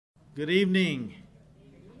Good evening.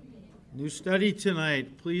 New study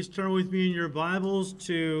tonight. Please turn with me in your Bibles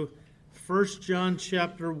to 1 John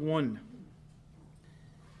chapter 1.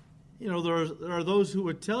 You know, there are those who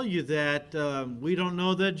would tell you that we don't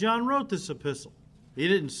know that John wrote this epistle. He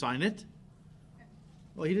didn't sign it.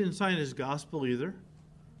 Well, he didn't sign his gospel either.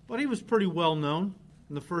 But he was pretty well known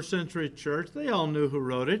in the first century church. They all knew who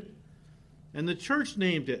wrote it. And the church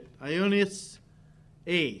named it Ionius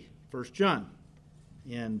A, 1 John.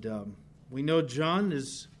 And we know John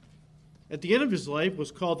is, at the end of his life,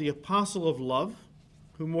 was called the Apostle of Love,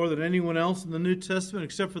 who more than anyone else in the New Testament,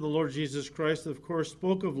 except for the Lord Jesus Christ, of course,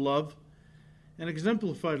 spoke of love and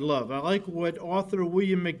exemplified love. I like what author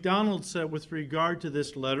William MacDonald said with regard to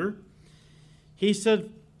this letter. He said,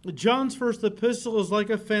 John's first epistle is like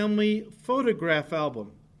a family photograph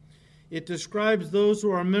album. It describes those who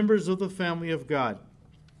are members of the family of God.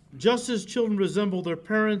 Just as children resemble their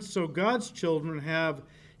parents, so God's children have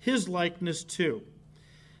his likeness too.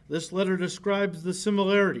 This letter describes the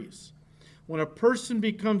similarities. When a person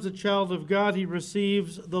becomes a child of God, he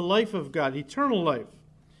receives the life of God, eternal life.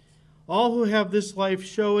 All who have this life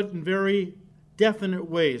show it in very definite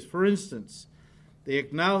ways. For instance, they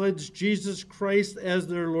acknowledge Jesus Christ as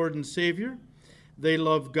their Lord and Savior. They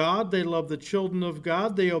love God. They love the children of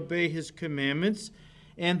God. They obey his commandments.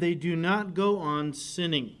 And they do not go on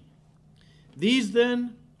sinning. These,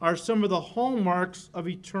 then, are some of the hallmarks of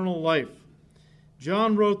eternal life.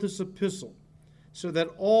 John wrote this epistle so that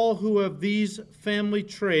all who have these family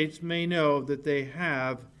traits may know that they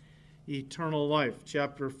have eternal life.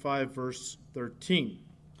 Chapter 5, verse 13.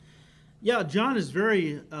 Yeah, John is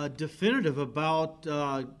very definitive about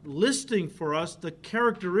listing for us the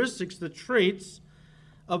characteristics, the traits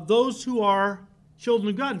of those who are children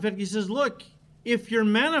of God. In fact, he says, look, if you're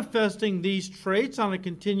manifesting these traits on a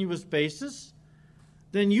continuous basis,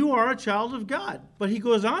 then you are a child of God. But he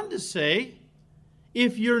goes on to say,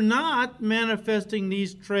 if you're not manifesting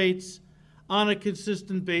these traits on a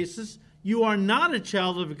consistent basis, you are not a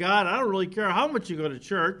child of God. I don't really care how much you go to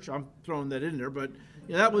church. I'm throwing that in there, but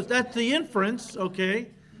that's the inference, okay?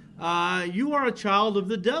 You are a child of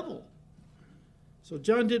the devil. So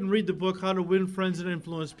John didn't read the book, How to Win Friends and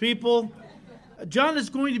Influence People. John is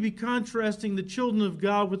going to be contrasting the children of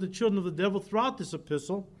God with the children of the devil throughout this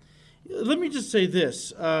epistle. Let me just say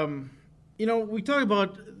this. We talk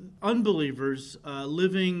about unbelievers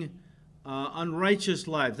living unrighteous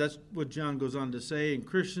lives. That's what John goes on to say. And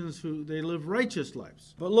Christians who they live righteous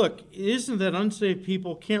lives. But look, it isn't that unsaved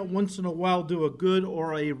people can't once in a while do a good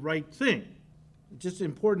or a right thing. It's just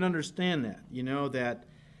important to understand that. That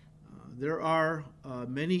there are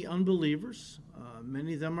many unbelievers.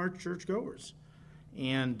 Many of them are churchgoers.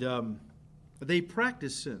 And they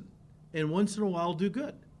practice sin, and once in a while do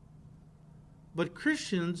good. But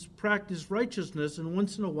Christians practice righteousness and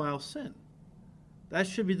once in a while sin. That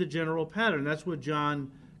should be the general pattern. That's what John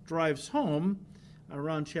drives home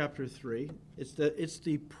around chapter 3. It's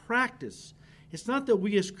the practice. It's not that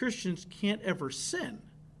we as Christians can't ever sin.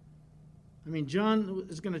 I mean, John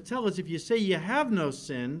is going to tell us if you say you have no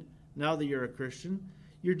sin now that you're a Christian,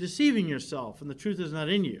 you're deceiving yourself and the truth is not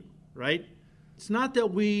in you, right? It's not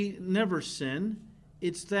that we never sin.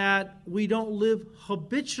 It's that we don't live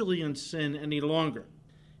habitually in sin any longer.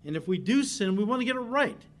 And if we do sin, we want to get it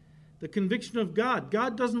right. The conviction of God.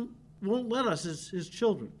 God won't let us as his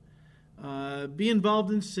children be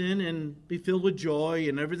involved in sin and be filled with joy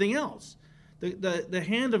and everything else. The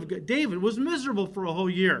hand of God. David was miserable for a whole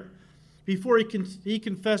year before he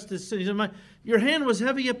confessed his sin. He said, your hand was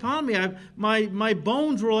heavy upon me. My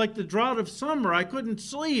bones were like the drought of summer. I couldn't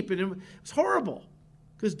sleep, and it was horrible.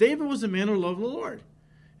 Because David was a man who loved the Lord.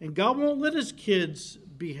 And God won't let his kids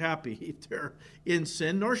be happy if they're in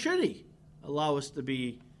sin, nor should he allow us to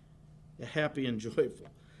be happy and joyful.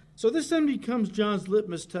 So this then becomes John's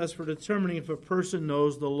litmus test for determining if a person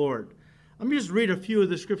knows the Lord. Let me just read a few of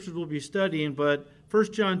the scriptures we'll be studying, but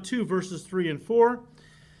 1 John 2, verses 3 and 4.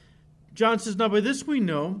 John says, now by this we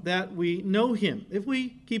know that we know him, if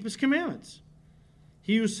we keep his commandments.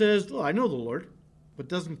 He who says, oh, I know the Lord, but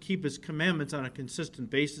doesn't keep his commandments on a consistent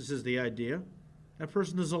basis is the idea. That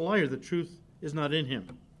person is a liar. The truth is not in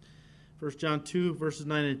him. 1 John 2, verses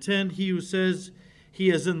 9 and 10. He who says he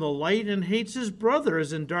is in the light and hates his brother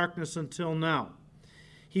is in darkness until now.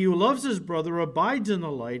 He who loves his brother abides in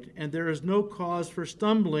the light, and there is no cause for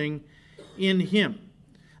stumbling in him.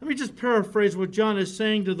 Let me just paraphrase what John is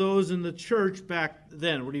saying to those in the church back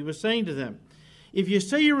then, what he was saying to them. If you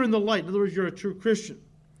say you're in the light, in other words, you're a true Christian,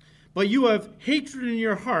 but you have hatred in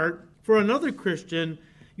your heart for another Christian,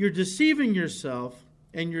 you're deceiving yourself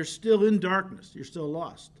and you're still in darkness. You're still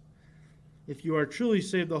lost. If you are truly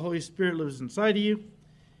saved, the Holy Spirit lives inside of you.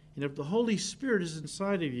 And if the Holy Spirit is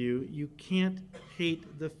inside of you, you can't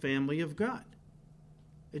hate the family of God.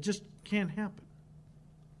 It just can't happen.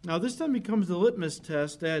 Now, this then becomes the litmus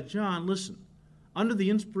test that John, listen, under the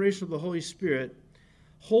inspiration of the Holy Spirit,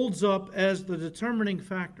 holds up as the determining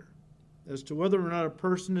factor as to whether or not a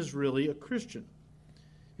person is really a Christian.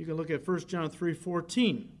 You can look at 1 John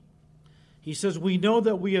 3:14. He says, "We know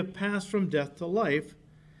that we have passed from death to life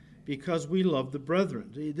because we love the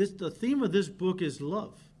brethren." The theme of this book is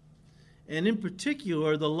love, and in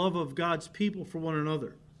particular, the love of God's people for one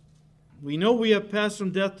another. We know we have passed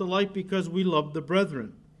from death to life because we love the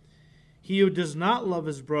brethren. He who does not love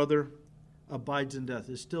his brother abides in death,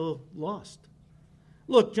 is still lost.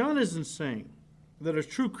 Look, John isn't saying that a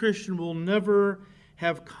true Christian will never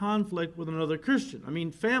have conflict with another Christian. I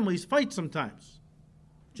mean, families fight sometimes.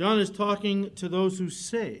 John is talking to those who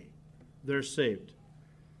say they're saved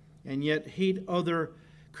and yet hate other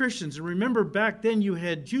Christians. And remember, back then you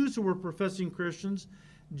had Jews who were professing Christians,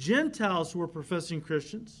 Gentiles who were professing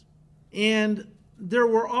Christians, and there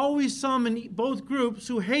were always some in both groups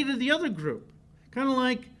who hated the other group. Kind of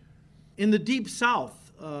like in the Deep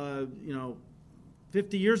South,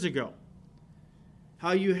 50 years ago.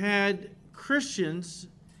 How you had Christians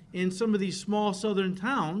in some of these small southern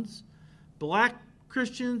towns, black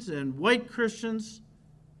Christians and white Christians,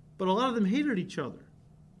 but a lot of them hated each other.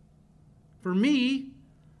 For me,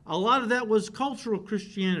 a lot of that was cultural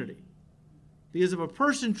Christianity. Because if a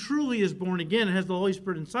person truly is born again and has the Holy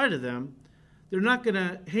Spirit inside of them, they're not going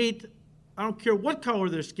to hate, I don't care what color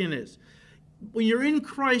their skin is. When you're in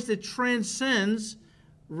Christ, it transcends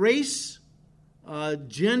race,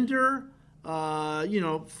 gender,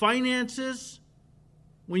 finances.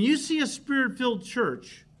 When you see a Spirit-filled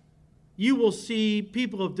church, you will see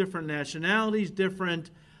people of different nationalities, different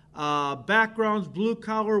backgrounds, blue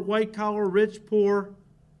collar, white collar, rich, poor,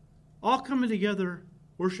 all coming together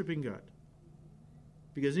worshiping God.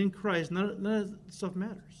 Because in Christ, none of that stuff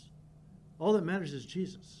matters. All that matters is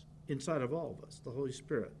Jesus inside of all of us, the Holy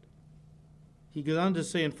Spirit. He goes on to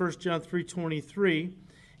say in 1 John 3:23,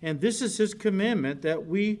 "And this is his commandment, that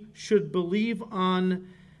we should believe on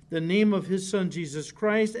the name of his Son, Jesus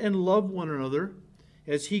Christ, and love one another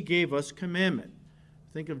as he gave us commandment."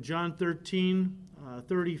 Think of John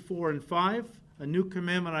 13:34-5. "A new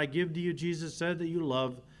commandment I give to you," Jesus said, "that you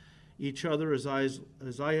love each other as I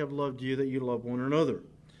have loved you, that you love one another."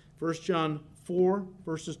 1 John 4,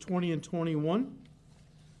 verses 20 and 21.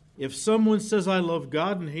 "If someone says, 'I love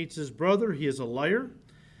God,' and hates his brother, he is a liar.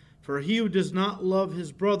 For he who does not love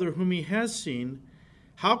his brother whom he has seen,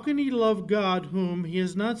 how can he love God whom he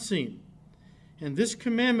has not seen? And this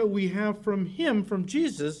commandment we have from him, from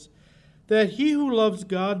Jesus, that he who loves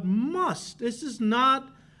God must," it's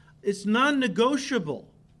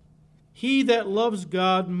non-negotiable. "He that loves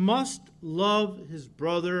God must love his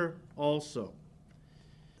brother also."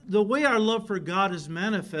 The way our love for God is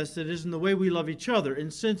manifested is in the way we love each other.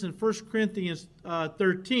 And since in 1 Corinthians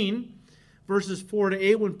 13, verses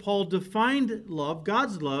 4-8, when Paul defined love,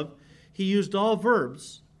 God's love, he used all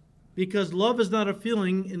verbs, because love is not a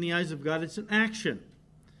feeling in the eyes of God, it's an action.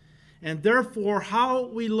 And therefore, how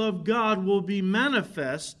we love God will be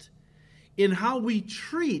manifest in how we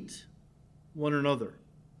treat one another.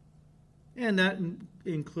 And that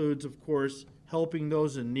includes, of course, helping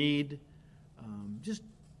those in need, just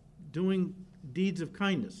doing deeds of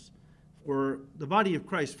kindness. For the body of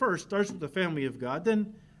Christ first starts with the family of God,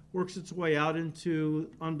 then works its way out into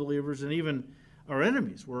unbelievers, and even our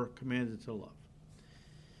enemies we're commanded to love.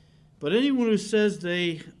 But anyone who says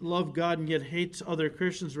they love God and yet hates other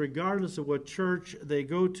Christians, regardless of what church they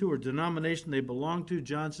go to or denomination they belong to,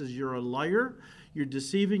 John says, you're a liar, you're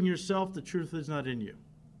deceiving yourself, the truth is not in you.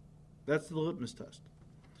 That's the litmus test.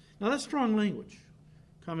 Now that's strong language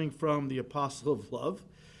coming from the apostle of love.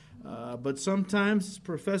 But sometimes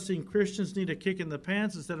professing Christians need a kick in the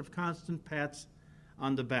pants instead of constant pats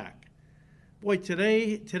on the back. Boy,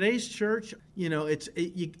 today's church,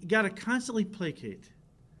 you got to constantly placate.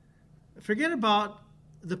 Forget about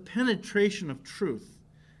the penetration of truth.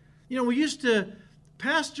 We used to,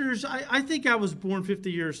 pastors, I think I was born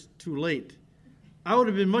 50 years too late. I would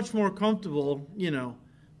have been much more comfortable,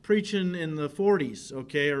 preaching in the 40s,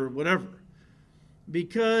 or whatever.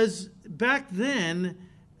 Because back then,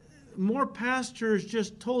 more pastors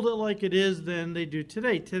just told it like it is than they do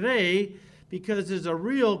today. Today, because there's a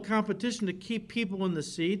real competition to keep people in the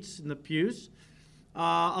seats, in the pews,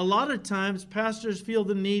 a lot of times pastors feel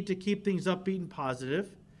the need to keep things upbeat and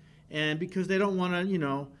positive, and because they don't want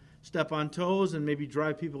to, step on toes and maybe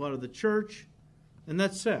drive people out of the church, and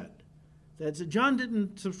that's sad. John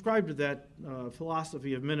didn't subscribe to that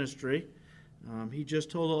philosophy of ministry. He just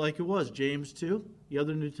told it like it was. James 2, the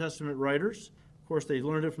other New Testament writers. Of course, they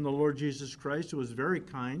learned it from the Lord Jesus Christ, who was very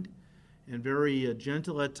kind and very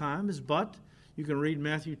gentle at times. But you can read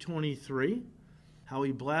Matthew 23, how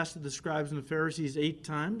he blasted the scribes and the Pharisees 8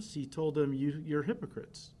 times. He told them, you're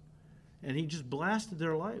hypocrites. And he just blasted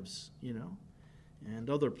their lives, and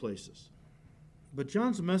other places. But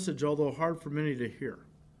John's message, although hard for many to hear,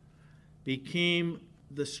 became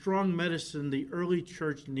the strong medicine the early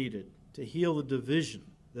church needed to heal the division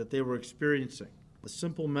that they were experiencing. A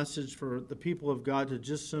simple message for the people of God to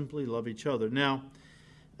just simply love each other. Now,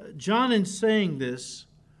 John, in saying this,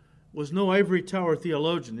 was no ivory tower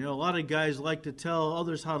theologian. A lot of guys like to tell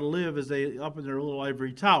others how to live as they up in their little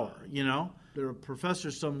ivory tower, They're a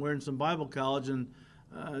professor somewhere in some Bible college, and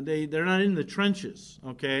they're not in the trenches,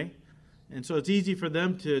 okay? And so it's easy for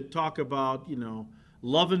them to talk about,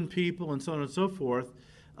 loving people and so on and so forth.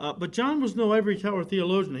 But John was no ivory tower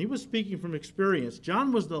theologian. He was speaking from experience.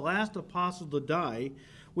 John was the last apostle to die,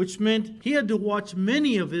 which meant he had to watch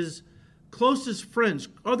many of his closest friends,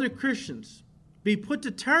 other Christians, be put to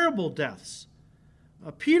terrible deaths.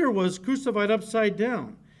 Peter was crucified upside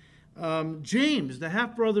down. James, the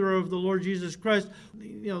half-brother of the Lord Jesus Christ,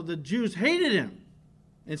 the Jews hated him.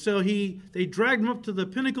 And so they dragged him up to the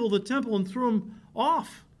pinnacle of the temple and threw him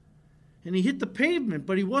off. And he hit the pavement,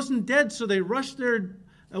 but he wasn't dead, so they rushed there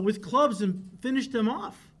with clubs and finished him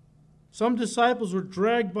off. Some disciples were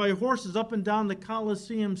dragged by horses up and down the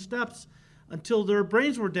Colosseum steps until their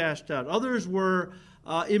brains were dashed out. Others were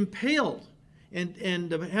impaled and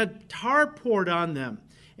had tar poured on them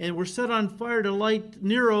and were set on fire to light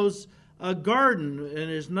Nero's garden and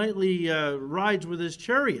his nightly rides with his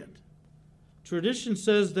chariot. Tradition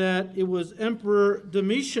says that it was Emperor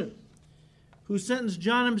Domitian who sentenced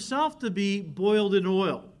John himself to be boiled in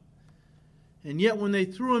oil. And yet when they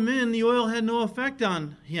threw him in, the oil had no effect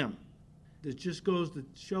on him. It just goes to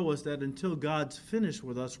show us that until God's finished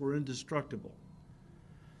with us, we're indestructible.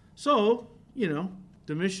 So,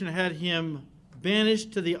 Domitian had him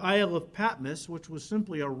banished to the Isle of Patmos, which was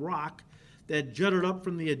simply a rock that jutted up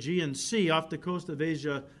from the Aegean Sea off the coast of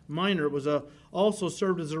Asia Minor. It was also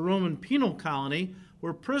served as a Roman penal colony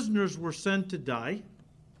where prisoners were sent to die.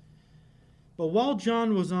 But while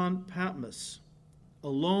John was on Patmos,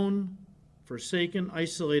 alone, forsaken,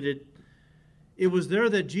 isolated, it was there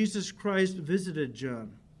that Jesus Christ visited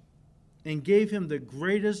John and gave him the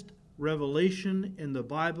greatest revelation in the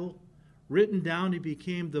Bible. Written down, it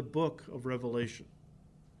became the book of Revelation.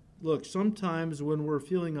 Look, sometimes when we're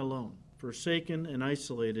feeling alone, forsaken and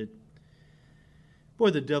isolated,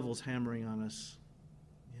 boy, the devil's hammering on us.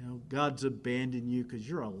 God's abandoned you because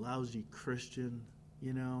you're a lousy Christian,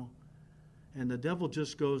 And the devil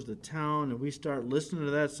just goes to town, and we start listening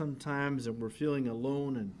to that sometimes, and we're feeling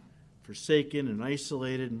alone and forsaken and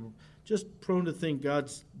isolated, and just prone to think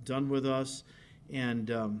God's done with us, and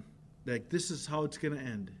like this is how it's going to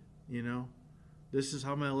end, This is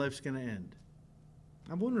how my life's going to end.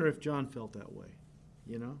 I wonder if John felt that way,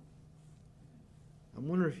 I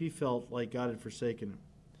wonder if he felt like God had forsaken him.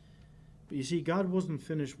 But you see, God wasn't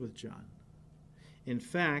finished with John. In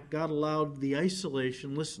fact, God allowed the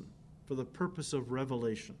isolation, for the purpose of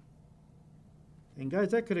revelation. And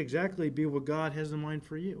guys, that could exactly be what God has in mind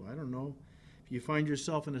for you. I don't know if you find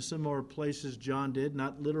yourself in a similar place as John did,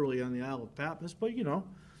 not literally on the Isle of Patmos, but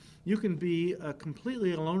you can be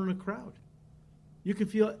completely alone in a crowd. You can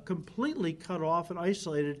feel completely cut off and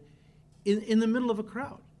isolated in the middle of a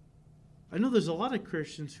crowd. I know there's a lot of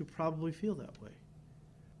Christians who probably feel that way.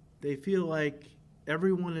 They feel like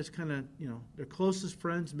everyone is kind of, their closest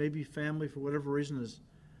friends, maybe family for whatever reason, has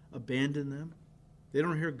abandoned them. They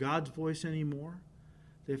don't hear God's voice anymore.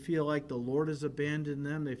 They feel like the Lord has abandoned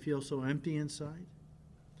them. They feel so empty inside.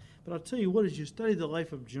 But I'll tell you what, as you study the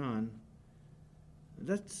life of John,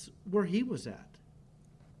 that's where he was at.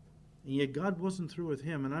 And yet God wasn't through with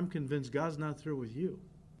him, and I'm convinced God's not through with you.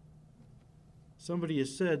 Somebody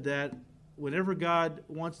has said that whenever God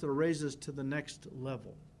wants to raise us to the next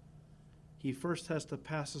level, he first has to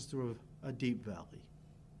pass us through a deep valley.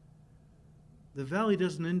 The valley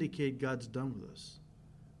doesn't indicate God's done with us.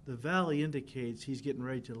 The valley indicates he's getting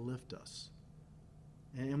ready to lift us.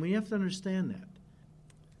 And we have to understand that.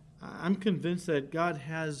 I'm convinced that God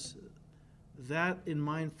has that in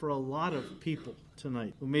mind for a lot of people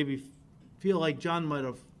tonight who maybe feel like John might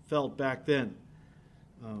have felt back then.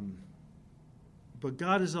 But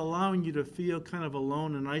God is allowing you to feel kind of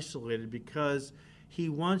alone and isolated because he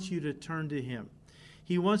wants you to turn to him.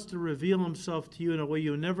 He wants to reveal himself to you in a way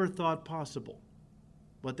you never thought possible.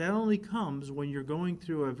 But that only comes when you're going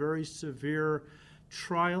through a very severe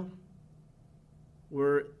trial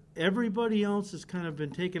where everybody else has kind of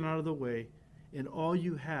been taken out of the way and all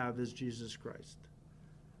you have is Jesus Christ.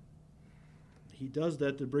 He does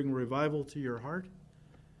that to bring revival to your heart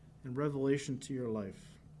and revelation to your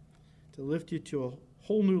life, to lift you to a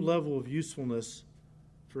whole new level of usefulness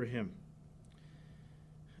for Him.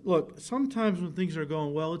 Look, sometimes when things are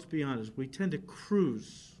going well, let's be honest, we tend to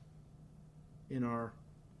cruise in our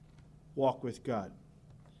walk with God.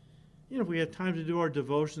 If we have time to do our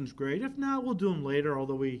devotions, great. If not, we'll do them later,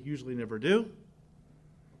 although we usually never do.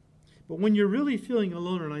 But when you're really feeling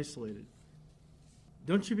alone and isolated,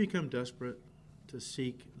 don't you become desperate to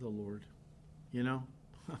seek the Lord?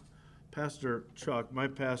 Pastor Chuck, my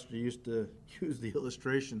pastor, used to use the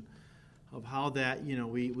illustration of how that,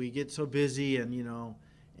 we get so busy and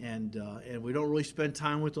we don't really spend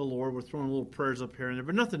time with the Lord. We're throwing little prayers up here and there,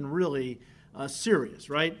 but nothing really serious,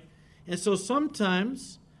 right? And so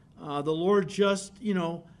sometimes the Lord just,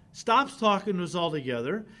 stops talking to us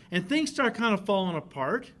altogether, and things start kind of falling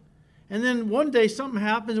apart. And then one day something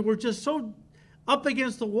happens, and we're just so up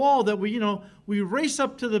against the wall that we race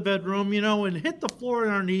up to the bedroom, and hit the floor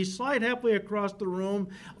on our knees, slide halfway across the room.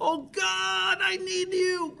 Oh, God, I need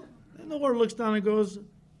you. And the Lord looks down and goes,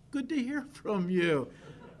 good to hear from you.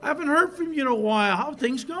 I haven't heard from you in a while. How are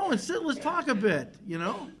things going? Sit, let's talk a bit,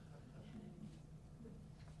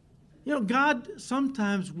 God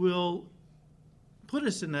sometimes will put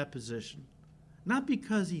us in that position, not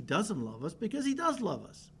because He doesn't love us, because He does love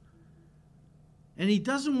us. And He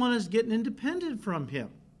doesn't want us getting independent from Him.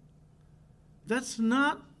 That's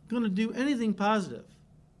not going to do anything positive,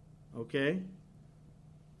 okay?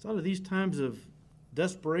 It's out of these times of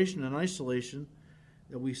desperation and isolation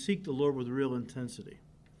that we seek the Lord with real intensity.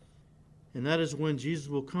 And that is when Jesus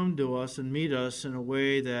will come to us and meet us in a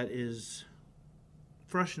way that is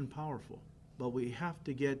fresh and powerful. But we have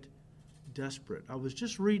to get desperate. I was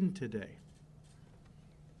just reading today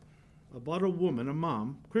about a woman, a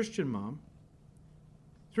mom, Christian mom,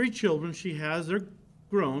 3 children she has. They're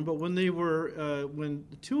grown, but when when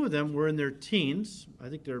 2 of them were in their teens, I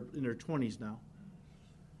think they're in their 20s now,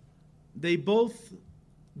 they both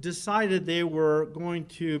decided they were going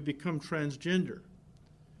to become transgender.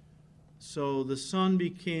 So the son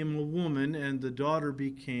became a woman and the daughter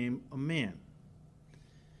became a man.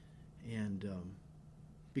 And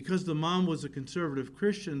because the mom was a conservative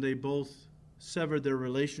Christian, they both severed their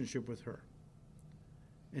relationship with her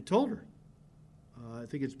and told her, I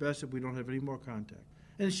think it's best if we don't have any more contact.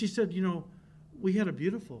 And she said, we had a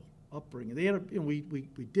beautiful upbringing.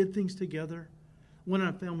 We did things together, went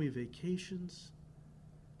on family vacations.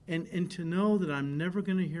 And to know that I'm never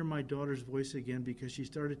going to hear my daughter's voice again because she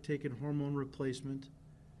started taking hormone replacement.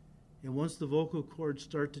 And once the vocal cords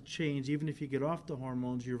start to change, even if you get off the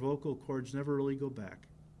hormones, your vocal cords never really go back.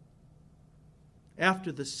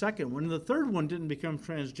 After the second one, the third one didn't become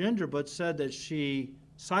transgender, but said that she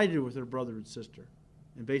sided with her brother and sister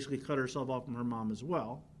and basically cut herself off from her mom as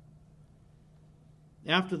well.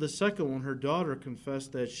 After the second one, her daughter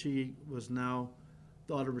confessed that she was now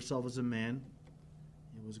thought of herself as a man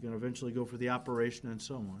and was going to eventually go for the operation and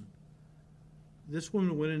so on. This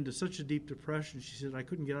woman went into such a deep depression, she said, I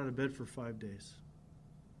couldn't get out of bed for 5 days.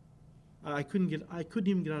 I couldn't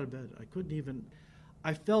even get out of bed.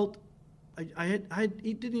 I felt, I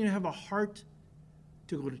didn't even have a heart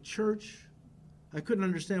to go to church. I couldn't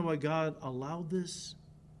understand why God allowed this.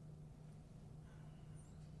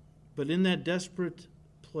 But in that desperate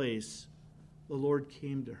place, the Lord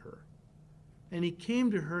came to her. And He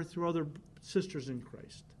came to her through other sisters in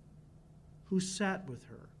Christ who sat with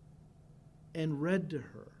her and read to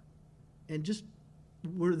her and just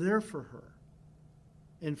were there for her.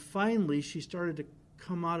 And finally, she started to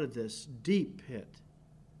come out of this deep pit.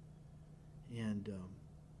 And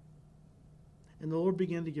the Lord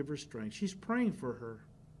began to give her strength. She's praying for her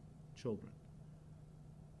children.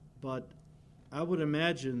 But I would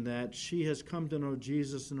imagine that she has come to know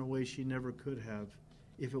Jesus in a way she never could have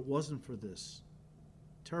if it wasn't for this.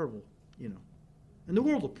 Terrible, And the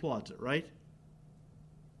world applauds it, right?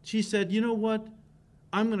 She said, you know what?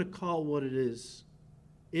 I'm going to call what it is.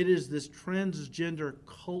 It is this transgender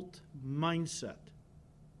cult mindset.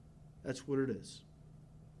 That's what it is.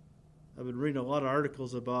 I've been reading a lot of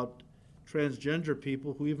articles about transgender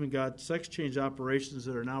people who even got sex change operations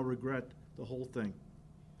that are now regret the whole thing.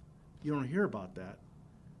 You don't hear about that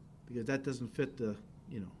because that doesn't fit the,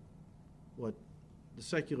 what the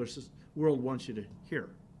secular world wants you to hear.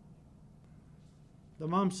 The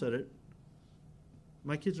mom said it.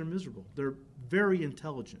 My kids are miserable. They're very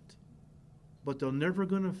intelligent, but they're never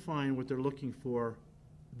going to find what they're looking for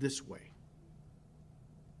this way.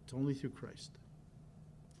 It's only through Christ.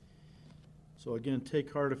 So again,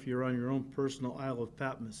 take heart if you're on your own personal Isle of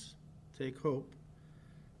Patmos. Take hope.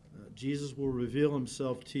 Jesus will reveal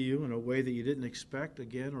himself to you in a way that you didn't expect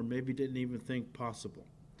again, or maybe didn't even think possible.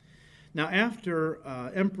 Now, after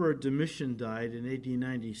Emperor Domitian died in AD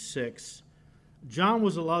 96, John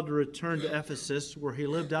was allowed to return to Ephesus, where he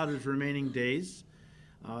lived out his remaining days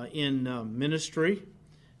in ministry,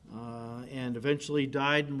 and eventually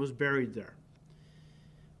died and was buried there.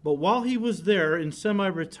 But while he was there in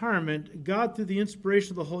semi-retirement, God, through the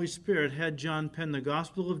inspiration of the Holy Spirit, had John pen the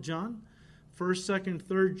Gospel of John, 1st, 2nd,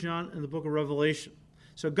 3rd John, and the book of Revelation.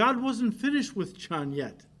 So God wasn't finished with John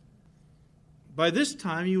yet. By this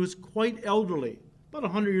time, he was quite elderly, about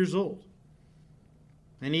 100 years old.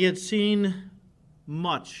 And he had seen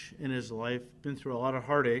much in his life, been through a lot of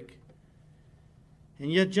heartache.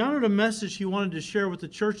 And yet John had a message he wanted to share with the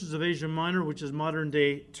churches of Asia Minor, which is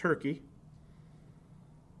modern-day Turkey.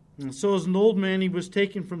 And so as an old man, he was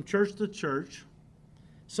taken from church to church.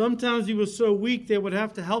 Sometimes he was so weak they would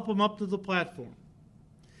have to help him up to the platform.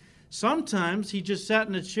 Sometimes he just sat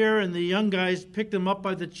in a chair and the young guys picked him up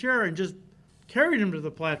by the chair and just carried him to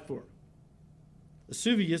the platform.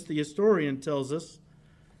 Eusebius, the historian, tells us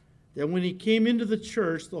that when he came into the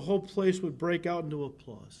church, the whole place would break out into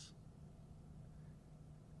applause.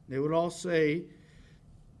 They would all say,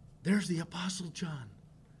 "There's the Apostle John,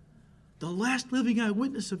 the last living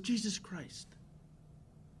eyewitness of Jesus Christ."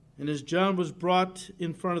 And as John was brought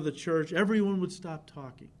in front of the church, everyone would stop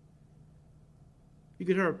talking. You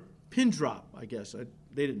could hear a pin drop, I guess.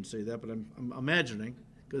 They didn't say that, but I'm imagining,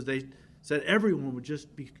 because they said everyone would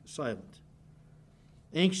just be silent,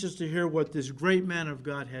 anxious to hear what this great man of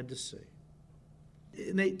God had to say.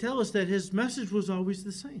 And they tell us that his message was always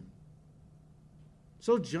the same.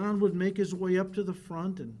 So John would make his way up to the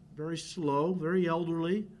front, and very slow, very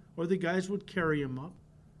elderly, or the guys would carry him up.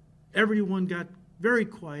 Everyone got very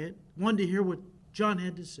quiet, wanted to hear what John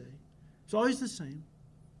had to say. It's always the same.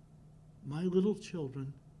 "My little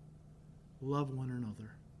children, love one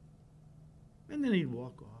another." And then he'd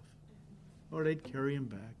walk off, or they'd carry him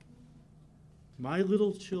back. "My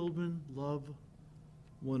little children, love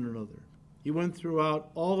one another." He went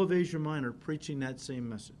throughout all of Asia Minor preaching that same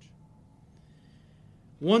message.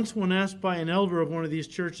 Once, when asked by an elder of one of these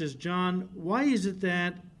churches, "John, why is it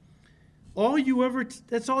that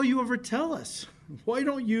that's all you ever tell us? Why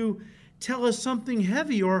don't you tell us something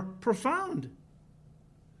heavy or profound?"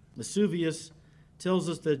 Eusebius tells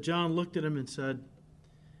us that John looked at him and said,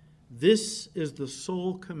 "This is the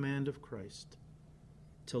sole command of Christ,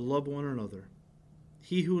 to love one another.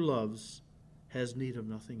 He who loves has need of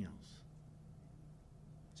nothing else."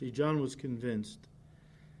 See, John was convinced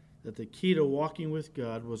that the key to walking with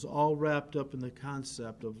God was all wrapped up in the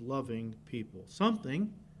concept of loving people,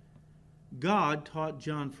 something God taught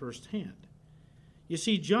John firsthand. You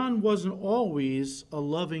see, John wasn't always a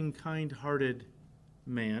loving, kind-hearted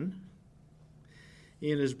man.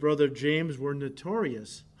 He and his brother James were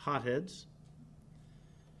notorious hotheads.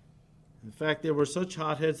 In fact, they were such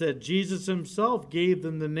hotheads that Jesus himself gave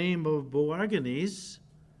them the name of Boanerges,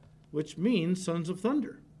 which means sons of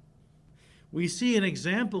thunder. We see an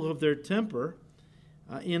example of their temper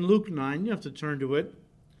in Luke 9. You have to turn to it.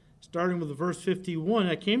 Starting with verse 51,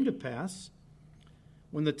 "It came to pass,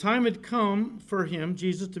 when the time had come for him,"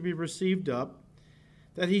 Jesus, "to be received up,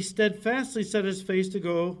 that he steadfastly set his face to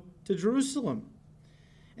go to Jerusalem,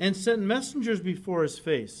 and sent messengers before his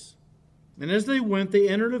face. And as they went, they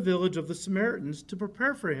entered a village of the Samaritans to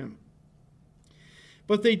prepare for him.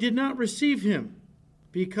 But they did not receive him,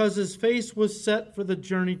 because his face was set for the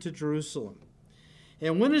journey to Jerusalem.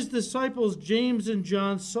 And when his disciples James and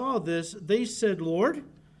John saw this, they said, 'Lord,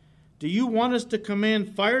 do you want us to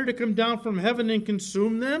command fire to come down from heaven and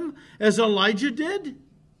consume them, as Elijah did?'"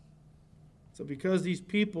 So because these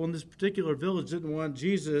people in this particular village didn't want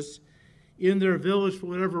Jesus in their village for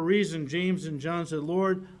whatever reason, James and John said,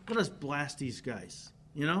 "Lord, let us blast these guys.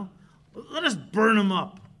 Let us burn them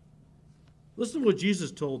up." Listen to what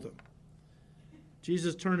Jesus told them.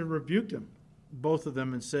 Jesus turned and rebuked them, both of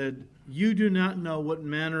them, and said, "You do not know what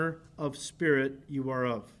manner of spirit you are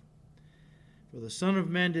of. For the Son of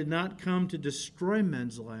Man did not come to destroy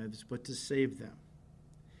men's lives, but to save them."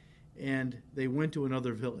 And they went to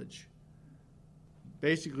another village.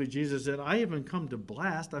 Basically, Jesus said, "I haven't come to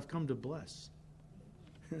blast, I've come to bless.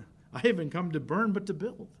 I haven't come to burn, but to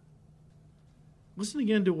build." Listen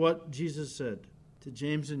again to what Jesus said to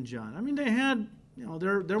James and John. I mean, they had,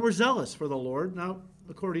 they were zealous for the Lord, not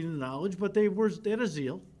according to knowledge, but they had a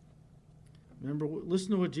zeal. Remember,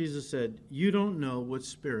 listen to what Jesus said. "You don't know what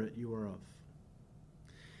spirit you are of."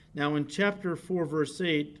 Now, in chapter 4, verse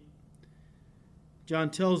 8, John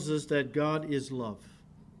tells us that God is love.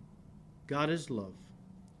 God is love.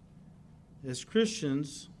 As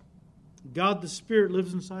Christians, God the Spirit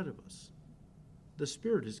lives inside of us. The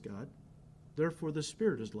Spirit is God. Therefore, the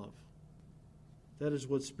Spirit is love. That is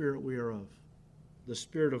what spirit we are of. The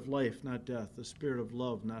spirit of life, not death. The spirit of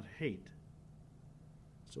love, not hate.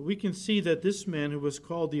 So we can see that this man who was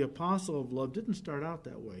called the apostle of love didn't start out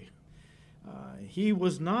that way. He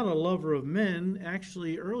was not a lover of men.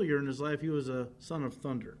 Actually, earlier in his life, he was a son of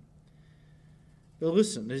thunder. But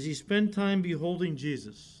listen, as he spent time beholding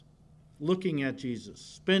Jesus, looking at Jesus,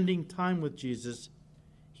 spending time with Jesus,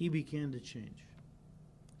 he began to change.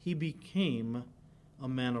 He became a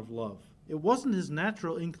man of love. It wasn't his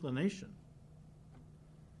natural inclination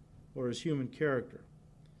or his human character.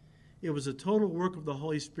 It was a total work of the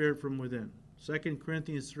Holy Spirit from within. 2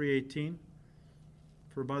 Corinthians 3:18,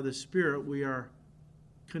 for by the Spirit we are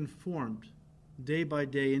conformed day by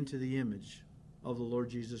day into the image of the Lord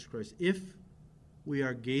Jesus Christ. If we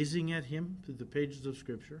are gazing at him through the pages of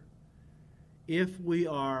Scripture, if we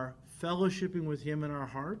are fellowshipping with him in our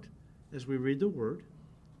heart as we read the Word,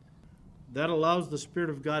 that allows the Spirit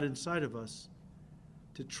of God inside of us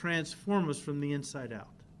to transform us from the inside out.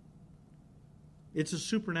 It's a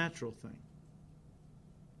supernatural thing.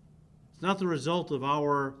 It's not the result of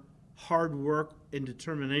our hard work and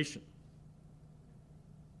determination.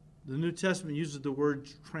 The New Testament uses the word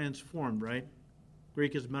transformed, right?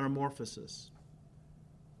 Greek is metamorphosis.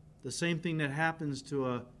 The same thing that happens to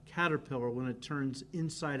a caterpillar when it turns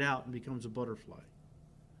inside out and becomes a butterfly.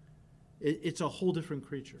 It's a whole different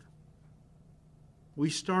creature. We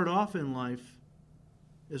start off in life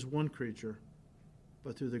as one creature,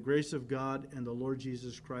 but through the grace of God and the Lord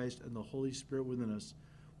Jesus Christ and the Holy Spirit within us,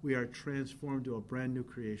 we are transformed to a brand new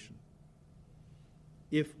creation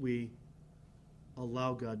if we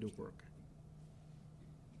allow God to work.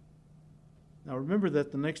 Now remember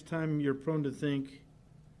that the next time you're prone to think,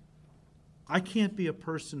 I can't be a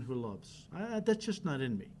person who loves. That's just not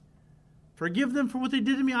in me. Forgive them for what they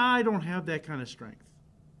did to me. I don't have that kind of strength.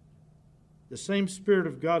 The same Spirit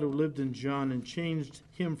of God who lived in John and changed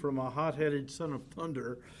him from a hot-headed son of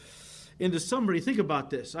thunder into somebody. Think about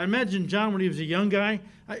this. I imagine John when he was a young guy.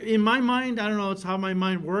 In my mind, I don't know, it's how my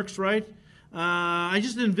mind works, right? I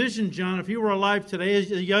just envisioned John, if he were alive today,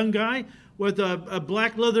 as a young guy with a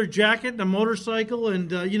black leather jacket and a motorcycle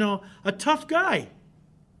and, a tough guy.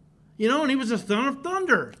 And he was a son of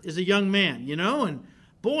thunder as a young man, and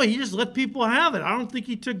boy, he just let people have it. I don't think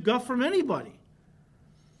he took guff from anybody.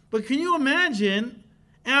 But can you imagine,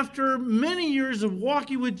 after many years of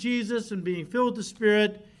walking with Jesus and being filled with the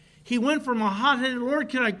Spirit, he went from a hot-headed,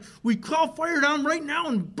 Lord, we call fire down right now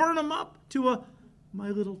and burn them up, to my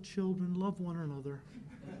little children, love one another.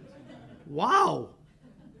 Wow.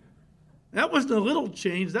 That wasn't a little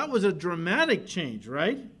change. That was a dramatic change,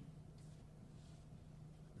 right?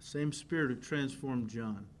 The same Spirit who transformed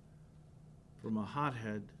John from a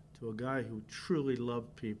hothead to a guy who truly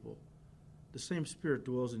loved people. The same Spirit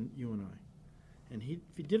dwells in you and I. And if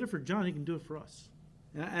he did it for John, he can do it for us.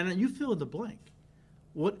 And you fill in the blank.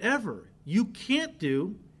 Whatever you can't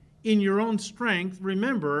do in your own strength,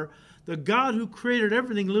 remember, the God who created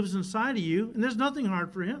everything lives inside of you, and there's nothing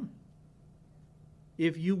hard for him.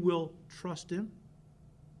 If you will trust him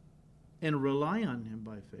and rely on him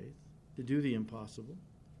by faith to do the impossible.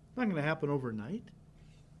 It's not going to happen overnight.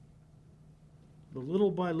 But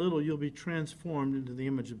little by little, you'll be transformed into the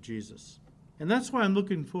image of Jesus. And that's why I'm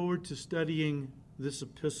looking forward to studying this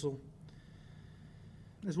epistle,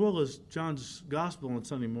 as well as John's Gospel on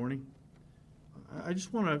Sunday morning. I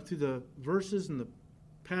just want to, through the verses and the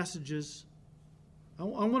passages, I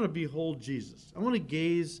want to behold Jesus. I want to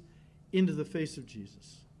gaze into the face of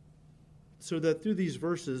Jesus, so that through these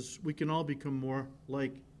verses, we can all become more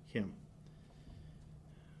like him.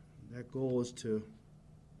 That goal is to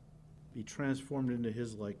be transformed into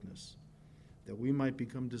his likeness, that we might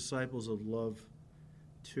become disciples of love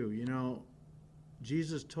too.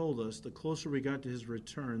 Jesus told us the closer we got to his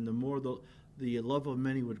return, the more the love of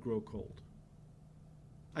many would grow cold.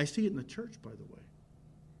 I see it in the church, by the way.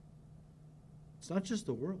 It's not just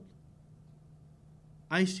the world.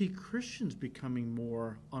 I see Christians becoming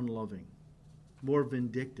more unloving, more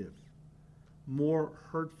vindictive, more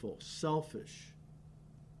hurtful, selfish.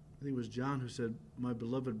 I think it was John who said, my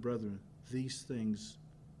beloved brethren, these things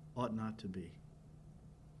ought not to be.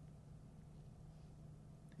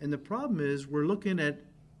 And the problem is we're looking at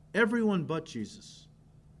everyone but Jesus.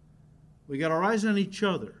 We got our eyes on each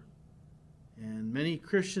other. And many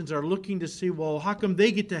Christians are looking to see, well, how come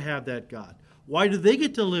they get to have that God? Why do they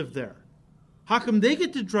get to live there? How come they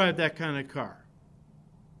get to drive that kind of car?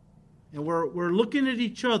 And we're looking at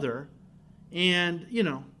each other and,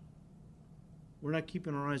 we're not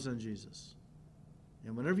keeping our eyes on Jesus.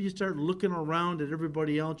 And whenever you start looking around at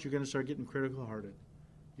everybody else, you're going to start getting critical-hearted.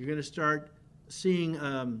 You're going to start seeing,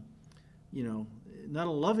 not a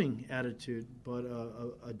loving attitude, but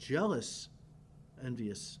a jealous,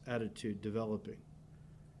 envious attitude developing.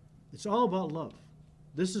 It's all about love.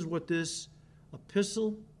 This is what this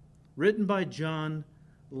epistle, written by John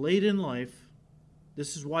late in life,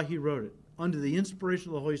 this is why he wrote it, under the inspiration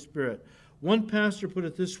of the Holy Spirit. One pastor put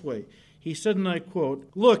it this way. He said, and I quote,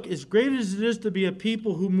 "Look, as great as it is to be a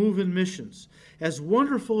people who move in missions, as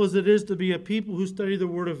wonderful as it is to be a people who study the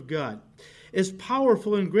Word of God, as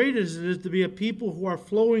powerful and great as it is to be a people who are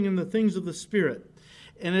flowing in the things of the Spirit,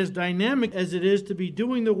 and as dynamic as it is to be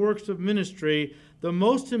doing the works of ministry, the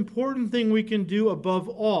most important thing we can do above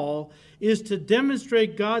all is to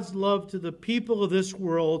demonstrate God's love to the people of this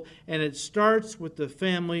world, and it starts with the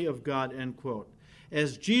family of God," end quote.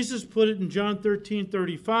 As Jesus put it in John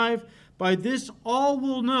 13:35, "By this all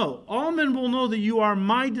will know, all men will know that you are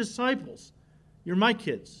my disciples." You're my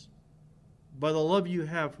kids, by the love you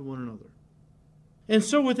have for one another. And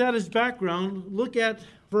so with that as background, look at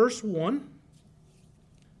verse 1.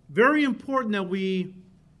 Very important that we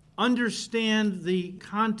understand the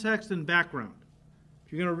context and background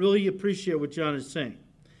if you're going to really appreciate what John is saying.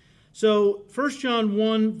 So 1 John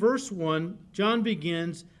 1, verse 1, John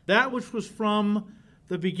begins, "That which was from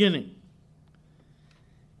the beginning."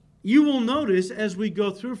 You will notice as we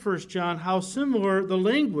go through 1 John how similar the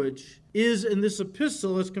language is in this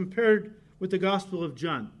epistle as compared with the Gospel of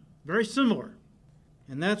John. Very similar.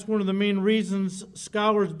 And that's one of the main reasons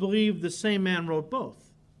scholars believe the same man wrote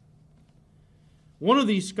both. One of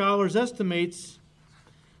these scholars estimates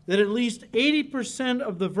that at least 80%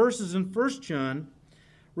 of the verses in 1 John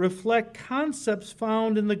reflect concepts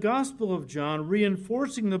found in the Gospel of John,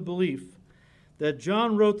 reinforcing the belief that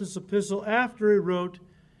John wrote this epistle after he wrote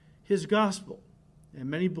his Gospel. And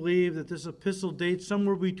many believe that this epistle dates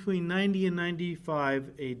somewhere between 90 and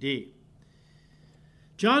 95 AD.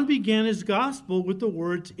 John began his Gospel with the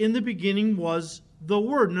words, "In the beginning was the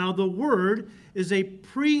Word." Now, the Word is a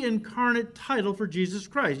pre-incarnate title for Jesus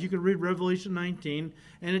Christ. You can read Revelation 19,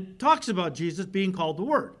 and it talks about Jesus being called the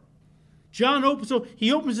Word.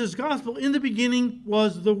 He opens his Gospel, "In the beginning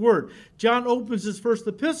was the Word." John opens his first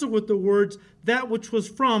epistle with the words, "That which was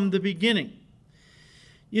from the beginning."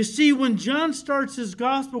 You see, when John starts his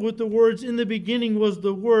Gospel with the words, "In the beginning was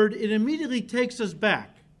the Word," it immediately takes us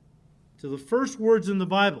back to the first words in the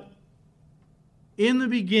Bible. In the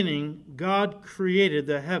beginning, God created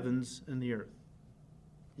the heavens and the earth.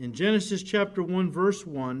 In Genesis chapter 1, verse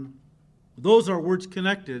 1, those are words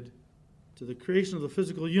connected to the creation of the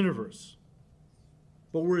physical universe.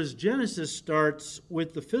 But whereas Genesis starts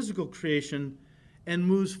with the physical creation and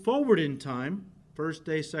moves forward in time, first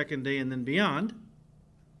day, second day, and then beyond,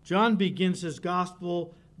 John begins his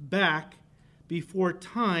gospel back before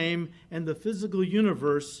time and the physical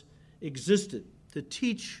universe existed to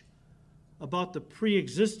teach about the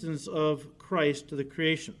pre-existence of Christ to the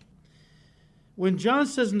creation. When John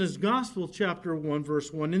says in his Gospel, chapter 1,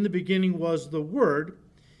 verse 1, "In the beginning was the Word,"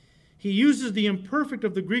 he uses the imperfect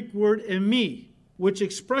of the Greek word emi, which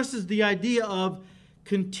expresses the idea of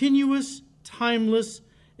continuous, timeless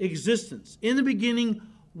existence. In the beginning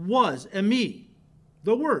was emi,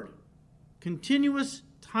 the Word, continuous,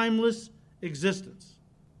 timeless existence.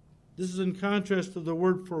 This is in contrast to the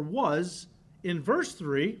word for was in verse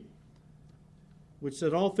 3, which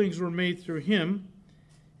said all things were made through him,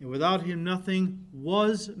 and without him nothing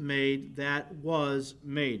was made that was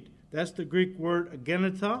made. That's the Greek word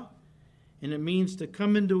agenita, and it means to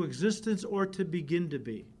come into existence or to begin to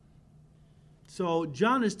be. So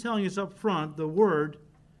John is telling us up front, the Word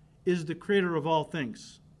is the creator of all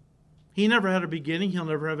things. He never had a beginning, he'll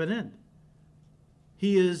never have an end.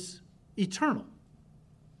 He is eternal.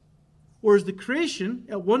 Whereas the creation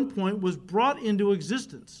at one point was brought into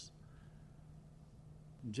existence.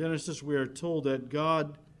 In Genesis, we are told that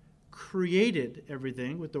God created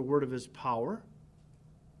everything with the word of his power.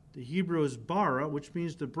 The Hebrew is bara, which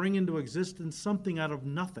means to bring into existence something out of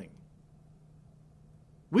nothing.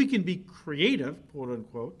 We can be creative, quote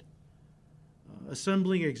unquote,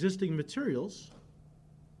 assembling existing materials,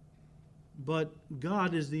 but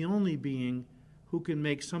God is the only being who can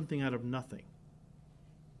make something out of nothing.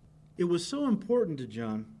 It was so important to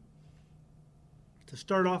John to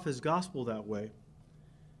start off his gospel that way.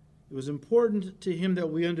 It was important to him that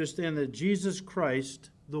we understand that Jesus Christ,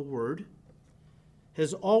 the Word,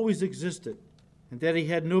 has always existed and that he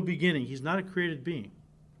had no beginning. He's not a created being.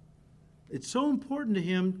 It's so important to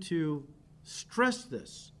him to stress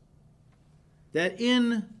this, that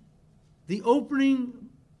in the opening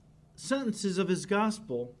sentences of his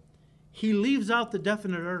gospel, he leaves out the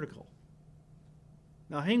definite article.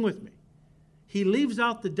 Now hang with me. He leaves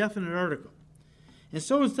out the definite article. And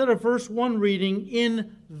so instead of verse 1 reading,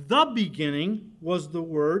 in the beginning was the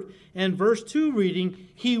Word, and verse 2 reading,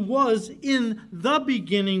 he was in the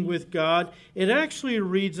beginning with God, it actually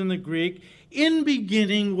reads in the Greek, in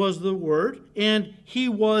beginning was the Word, and he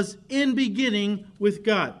was in beginning with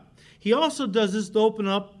God. He also does this to open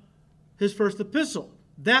up his first epistle.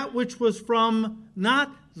 That which was from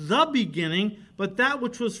not the beginning, but that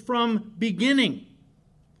which was from beginning.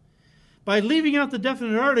 By leaving out the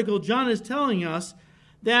definite article, John is telling us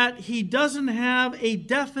that he doesn't have a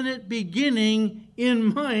definite beginning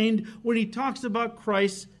in mind when he talks about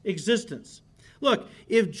Christ's existence. Look,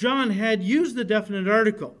 if John had used the definite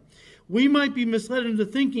article, we might be misled into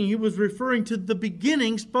thinking he was referring to the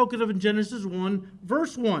beginning spoken of in Genesis 1,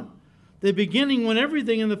 verse 1. The beginning when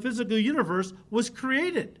everything in the physical universe was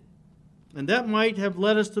created. And that might have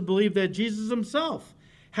led us to believe that Jesus himself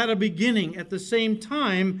had a beginning at the same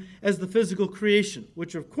time as the physical creation,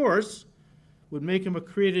 which of course would make him a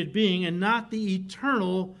created being and not the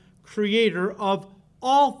eternal creator of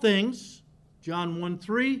all things. John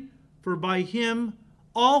 1:3, for by him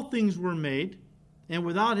all things were made, and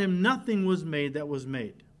without him nothing was made that was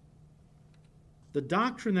made. The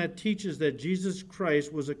doctrine that teaches that Jesus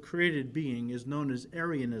Christ was a created being is known as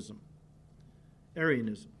Arianism.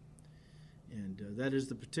 Arianism. And that is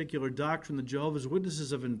the particular doctrine the Jehovah's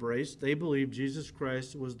Witnesses have embraced. They believe Jesus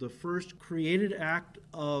Christ was the first created act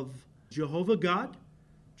of Jehovah God.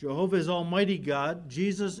 Jehovah is Almighty God.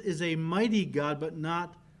 Jesus is a mighty God, but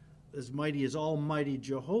not as mighty as Almighty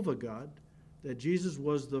Jehovah God. That Jesus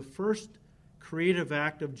was the first creative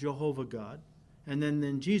act of Jehovah God. And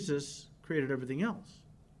then Jesus created everything else.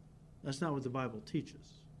 That's not what the Bible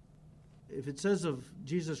teaches. If it says of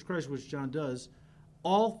Jesus Christ, which John does,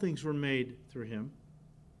 all things were made through him,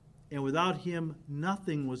 and without him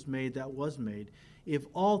nothing was made that was made. If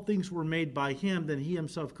all things were made by him, then he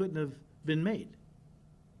himself couldn't have been made.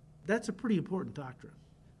 That's a pretty important doctrine.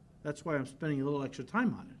 That's why I'm spending a little extra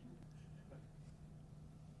time on it.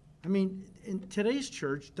 I mean, in today's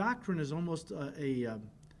church, doctrine is almost an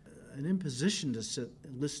imposition to sit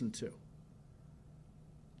and listen to.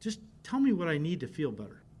 Just tell me what I need to feel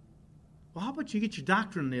better. Well, how about you get your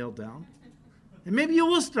doctrine nailed down? And maybe you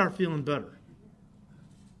will start feeling better.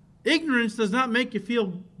 Ignorance does not make you feel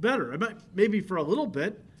better. Maybe for a little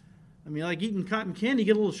bit. I mean, like eating cotton candy, you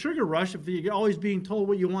get a little sugar rush if you're always being told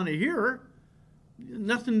what you want to hear.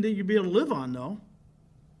 Nothing that you'll be able to live on, though.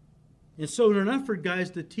 And so in an effort, guys,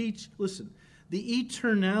 to teach, listen, the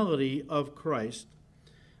eternality of Christ,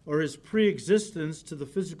 or his pre-existence to the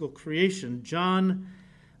physical creation, John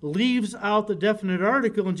leaves out the definite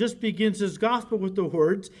article and just begins his gospel with the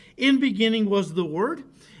words, in beginning was the Word,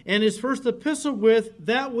 and his first epistle with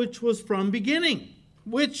that which was from beginning,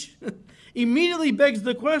 which immediately begs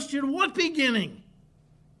the question, what beginning?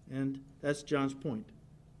 And that's John's point.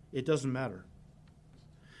 It doesn't matter.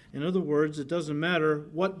 In other words, it doesn't matter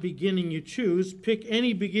what beginning you choose. Pick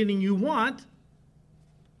any beginning you want.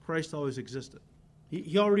 Christ always existed.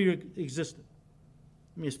 He already existed.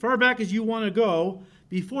 I mean, as far back as you want to go,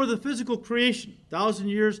 before the physical creation, 1,000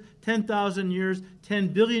 years, 10,000 years, 10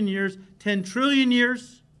 billion years, 10 trillion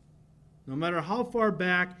years, no matter how far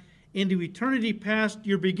back into eternity past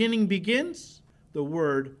your beginning begins, the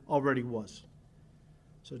Word already was.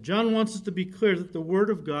 So John wants us to be clear that the Word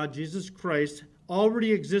of God, Jesus Christ,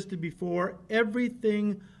 already existed before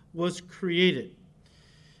everything was created.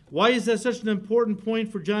 Why is that such an important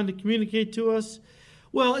point for John to communicate to us?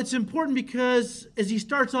 Well, it's important because as he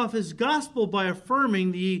starts off his gospel by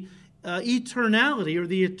affirming the eternality or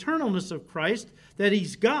the eternalness of Christ, that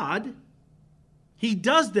he's God, he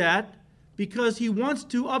does that because he wants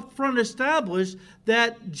to upfront establish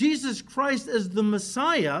that Jesus Christ as the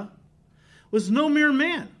Messiah was no mere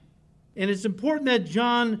man. And it's important that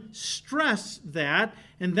John stress that,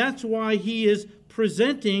 and that's why he is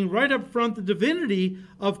presenting right up front the divinity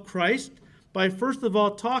of Christ by first of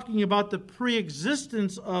all talking about the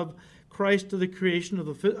pre-existence of Christ to the creation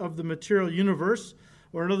of the material universe,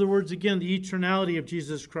 or in other words, again, the eternality of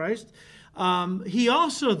Jesus Christ. He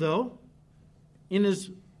also, though, in his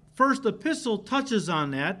first epistle touches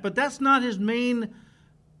on that, but that's not his main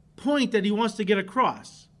point that he wants to get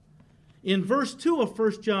across. In verse 2 of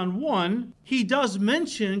 1 John 1, he does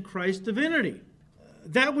mention Christ's divinity.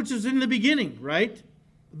 That which is in the beginning, right?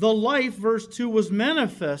 The life, verse 2, was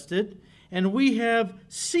manifested, and we have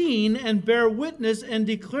seen and bear witness and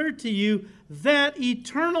declare to you that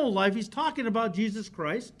eternal life, he's talking about Jesus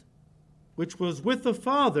Christ, which was with the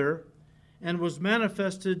Father and was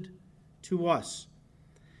manifested to us.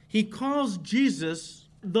 He calls Jesus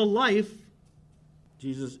the life.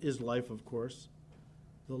 Jesus is life, of course.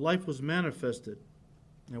 the life was manifested,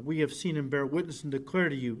 and we have seen him bear witness and declare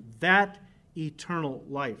to you that eternal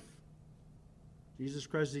life. Jesus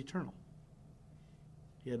Christ is eternal.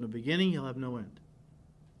 He had no beginning, he'll have no end.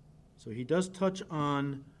 So he does touch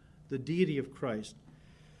on the deity of Christ.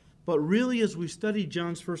 But really, as we study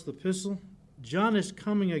John's first epistle, John is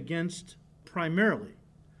coming against primarily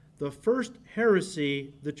the first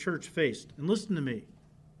heresy the church faced. And listen to me.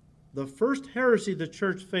 The first heresy the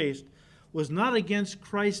church faced was not against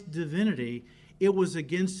Christ's divinity, it was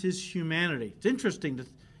against his humanity. It's interesting to,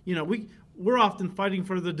 we're often fighting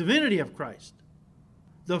for the divinity of Christ.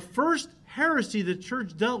 The first heresy the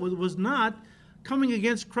church dealt with was not coming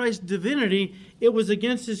against Christ's divinity, it was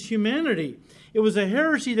against his humanity. It was a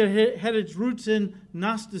heresy that had its roots in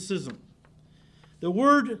Gnosticism. The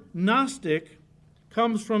word Gnostic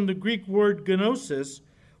comes from the Greek word gnosis,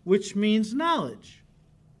 which means knowledge.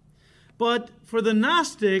 But for the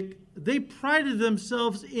Gnostic, they prided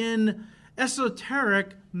themselves in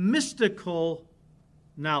esoteric, mystical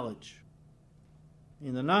knowledge.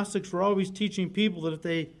 And the Gnostics were always teaching people that if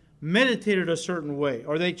they meditated a certain way,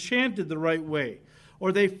 or they chanted the right way,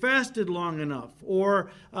 or they fasted long enough, or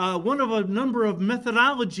one of a number of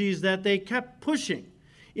methodologies that they kept pushing.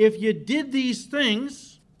 If you did these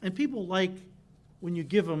things, and people like when you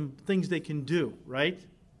give them things they can do, right?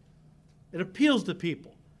 It appeals to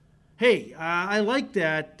people. Hey, I like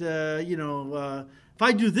that, if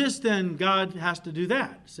I do this, then God has to do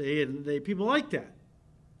that. See, and people like that.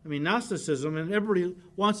 I mean, Gnosticism, and everybody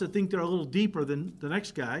wants to think they're a little deeper than the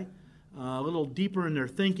next guy, a little deeper in their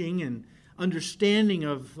thinking and understanding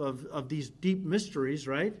of these deep mysteries,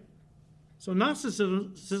 right? So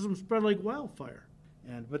Gnosticism spread like wildfire.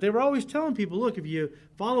 But they were always telling people, look, if you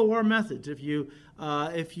follow our methods, if you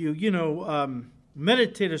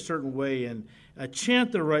meditate a certain way and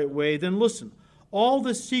chant the right way, then listen, all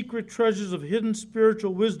the secret treasures of hidden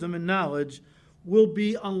spiritual wisdom and knowledge will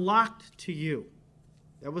be unlocked to you.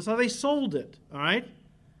 That was how they sold it, all right?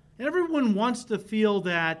 And everyone wants to feel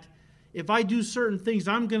that if I do certain things,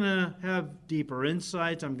 I'm going to have deeper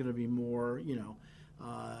insights. I'm going to be more,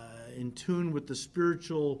 in tune with the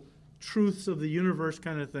spiritual truths of the universe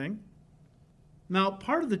kind of thing. Now,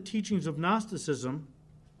 part of the teachings of Gnosticism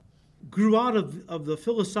grew out of the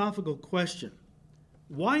philosophical question,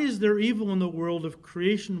 why is there evil in the world if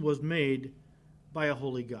creation was made by a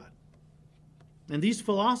holy God? And these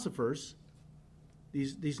philosophers,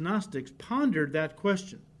 these Gnostics, pondered that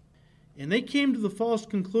question. And they came to the false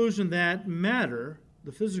conclusion that matter,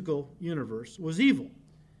 the physical universe, was evil.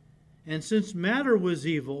 And since matter was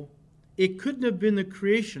evil, it couldn't have been the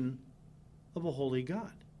creation of a holy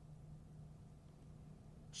God.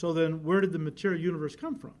 So then, where did the material universe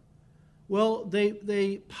come from? Well,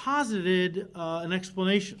 they posited an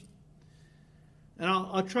explanation. And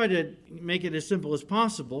I'll try to make it as simple as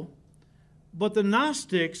possible. But the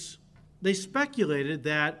Gnostics, they speculated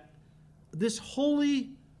that this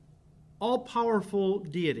holy, all-powerful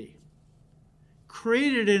deity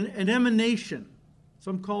created an emanation.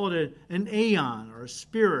 Some call it an aeon or a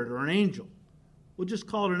spirit or an angel. We'll just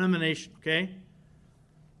call it an emanation, okay?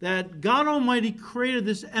 That God Almighty created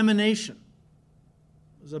this emanation.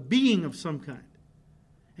 It was a being of some kind.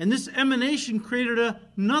 And this emanation created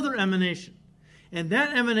another emanation. And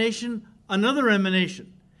that emanation, another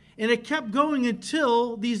emanation. And it kept going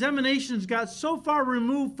until these emanations got so far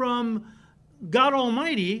removed from God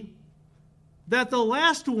Almighty that the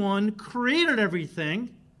last one created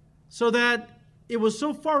everything so that it was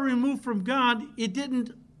so far removed from God, it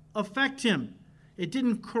didn't affect him. It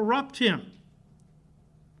didn't corrupt him.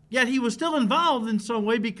 Yet he was still involved in some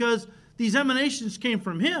way because these emanations came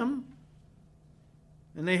from him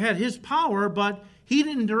and they had his power, but he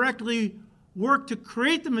didn't directly work to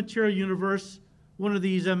create the material universe. One of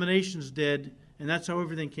these emanations did, and that's how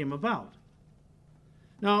everything came about.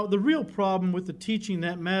 Now, the real problem with the teaching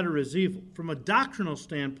that matter is evil, from a doctrinal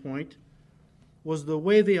standpoint, was the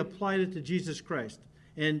way they applied it to Jesus Christ.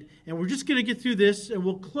 And we're just going to get through this, and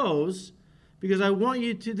we'll close, because I want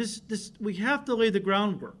you to, we have to lay the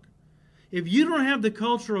groundwork. If you don't have the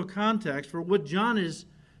cultural context for what John is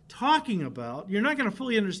talking about, you're not going to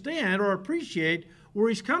fully understand or appreciate where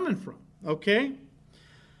he's coming from, okay?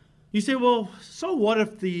 You say, well, so what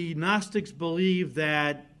if the Gnostics believe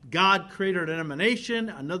that God created an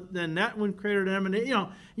emanation, then that one created an emanation?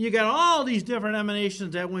 You got all these different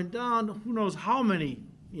emanations that went down, who knows how many,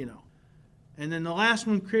 And then the last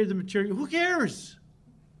one created the material. Who cares?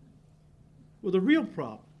 Well, the real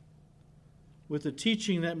problem with the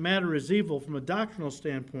teaching that matter is evil from a doctrinal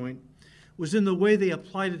standpoint was in the way they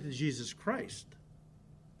applied it to Jesus Christ.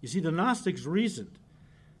 You see, the Gnostics reasoned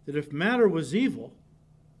that if matter was evil,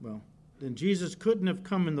 well, then Jesus couldn't have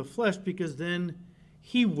come in the flesh, because then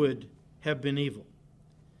he would have been evil.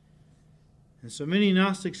 And so many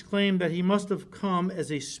Gnostics claim that he must have come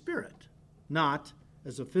as a spirit, not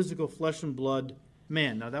as a physical flesh and blood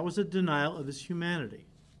man. Now, that was a denial of his humanity.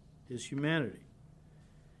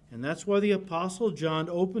 And that's why the Apostle John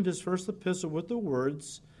opened his first epistle with the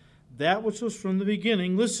words, that which was from the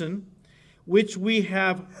beginning, listen, which we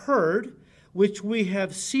have heard, which we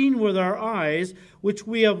have seen with our eyes, which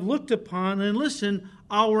we have looked upon, and listen,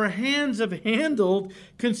 our hands have handled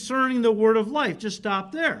concerning the word of life. Just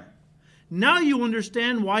stop there. Now you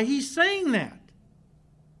understand why he's saying that.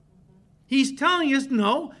 He's telling us,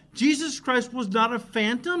 no, Jesus Christ was not a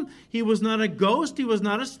phantom. He was not a ghost. He was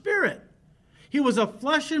not a spirit. He was a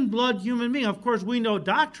flesh and blood human being. Of course, we know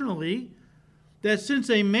doctrinally that since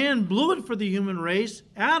a man blew it for the human race,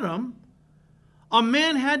 Adam, a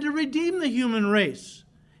man had to redeem the human race.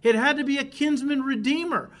 It had to be a kinsman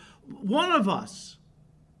redeemer, one of us.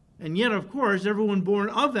 And yet, of course, everyone born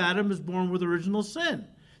of Adam is born with original sin.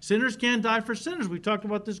 Sinners can't die for sinners. We talked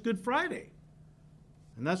about this Good Friday.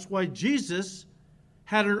 And that's why Jesus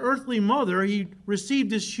had an earthly mother. He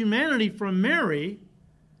received his humanity from Mary,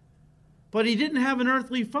 but he didn't have an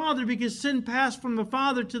earthly father because sin passed from the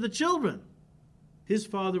father to the children. His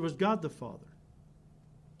father was God the Father.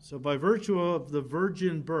 So by virtue of the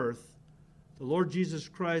virgin birth, the Lord Jesus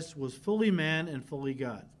Christ was fully man and fully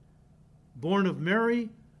God. Born of Mary,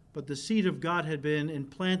 but the seed of God had been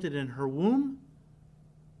implanted in her womb.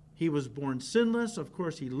 He was born sinless. Of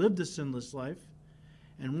course, he lived a sinless life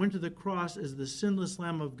and went to the cross as the sinless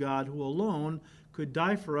Lamb of God who alone could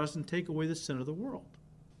die for us and take away the sin of the world.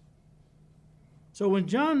 So when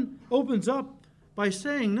John opens up by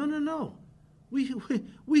saying, no,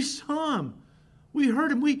 we saw him, we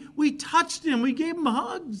heard him, we touched him, we gave him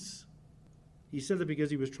hugs. He said it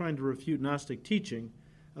because he was trying to refute Gnostic teaching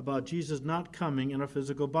about Jesus not coming in a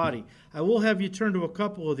physical body. I will have you turn to a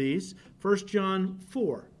couple of these. 1 John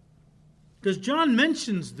 4. Because John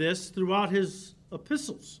mentions this throughout his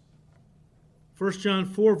epistles. 1 John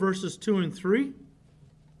 4, verses 2 and 3.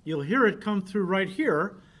 You'll hear it come through right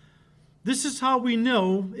here. This is how we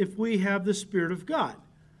know if we have the Spirit of God.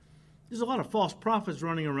 There's a lot of false prophets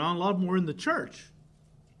running around, a lot more in the church.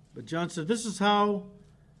 But John said, this is how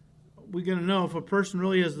we're going to know if a person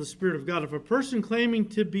really has the Spirit of God. If a person claiming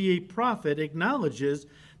to be a prophet acknowledges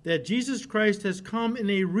that Jesus Christ has come in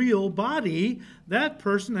a real body, that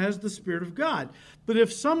person has the Spirit of God. But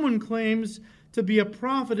if someone claims to be a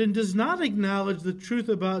prophet and does not acknowledge the truth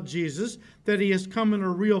about Jesus, that he has come in a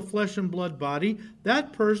real flesh and blood body,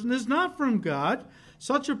 that person is not from God.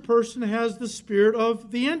 Such a person has the spirit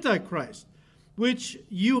of the Antichrist, which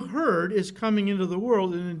you heard is coming into the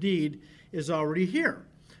world and indeed is already here.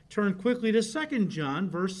 Turn quickly to 2 John,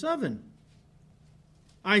 verse 7.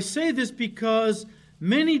 I say this because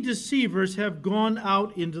many deceivers have gone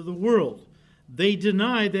out into the world. They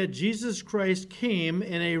deny that Jesus Christ came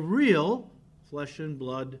in a real flesh and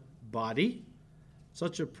blood body.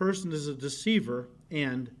 Such a person is a deceiver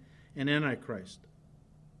and an antichrist.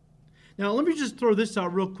 Now, let me just throw this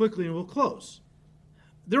out real quickly and we'll close.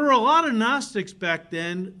 There were a lot of Gnostics back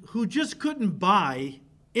then who just couldn't buy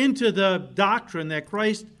into the doctrine that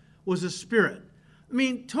Christ was a spirit. I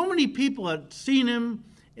mean, too many people had seen him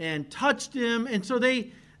and touched him, and so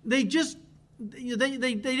they didn't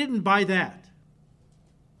buy that.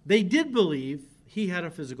 They did believe he had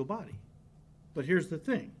a physical body. But here's the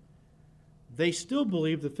thing. They still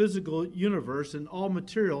believe the physical universe and all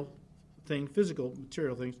physical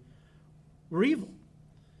material things were evil.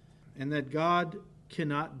 And that God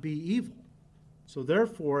cannot be evil. So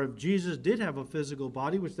therefore, if Jesus did have a physical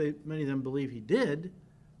body, which many of them believe he did,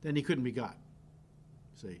 then he couldn't be God.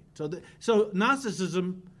 See? So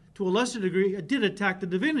Gnosticism, to a lesser degree, did attack the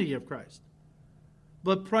divinity of Christ.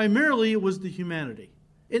 But primarily it was the humanity.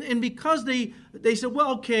 And because they said,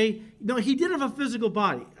 well, okay, he did have a physical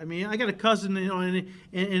body. I mean, I got a cousin,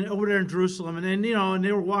 and over there in Jerusalem, and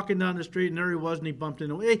they were walking down the street, and there he was, and he bumped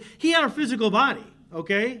into him. He had a physical body,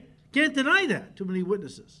 okay? Can't deny that. Too many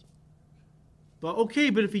witnesses. But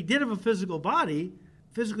if he did have a physical body,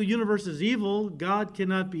 physical universe is evil, God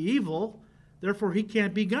cannot be evil, therefore he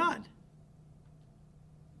can't be God.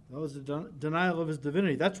 That was the denial of his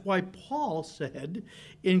divinity. That's why Paul said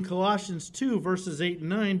in Colossians 2, verses 8 and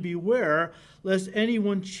 9, beware lest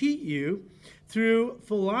anyone cheat you through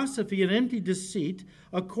philosophy and empty deceit,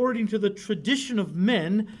 according to the tradition of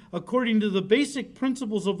men, according to the basic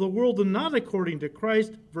principles of the world, and not according to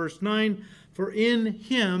Christ. Verse 9, for in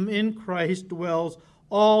him, in Christ, dwells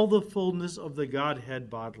all the fullness of the Godhead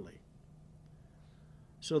bodily.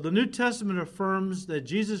 So the New Testament affirms that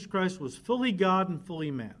Jesus Christ was fully God and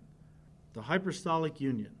fully man. The hypostolic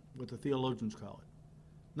union, what the theologians call it.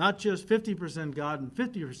 Not just 50% God and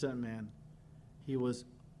 50% man. He was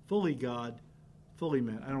fully God, fully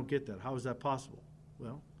man. I don't get that. How is that possible?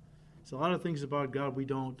 Well, it's a lot of things about God we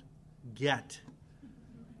don't get.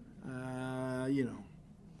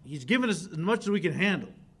 He's given us as much as we can handle,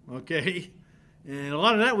 okay? And a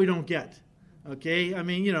lot of that we don't get, okay? I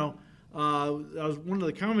mean, one of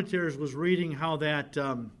the commentators was reading how that,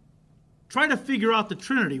 try to figure out the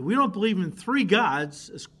Trinity. We don't believe in three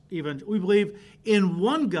gods, even. We believe in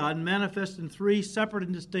one God manifest in three separate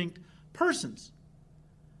and distinct persons.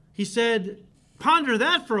 He said, ponder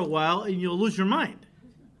that for a while and you'll lose your mind.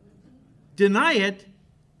 Deny it,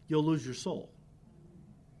 you'll lose your soul.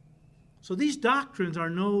 So these doctrines are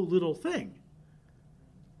no little thing.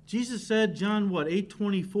 Jesus said, John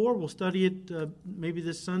 8:24, we'll study it maybe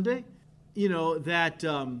this Sunday,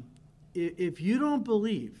 that if you don't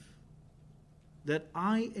believe that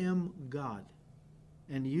I am God,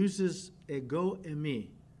 and he uses ego eimi,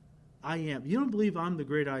 I am. You don't believe I'm the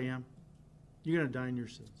great I am, you're going to die in your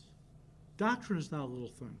sins. Doctrine is not a little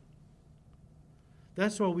thing.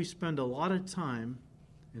 That's why we spend a lot of time,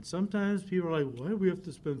 and sometimes people are like, why do we have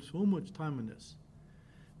to spend so much time on this?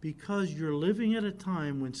 Because you're living at a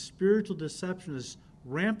time when spiritual deception is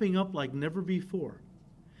ramping up like never before.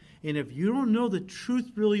 And if you don't know the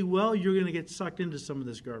truth really well, you're going to get sucked into some of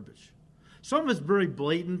this garbage. Some of it's very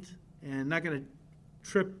blatant and not going to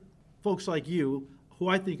trip folks like you, who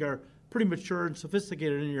I think are pretty mature and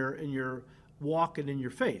sophisticated in your walk and in your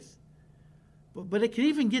faith. But it can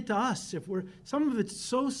even get to us if some of it's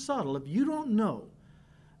so subtle. If you don't know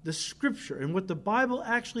the Scripture and what the Bible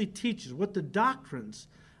actually teaches, what the doctrines,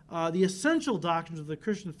 the essential doctrines of the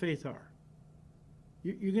Christian faith are,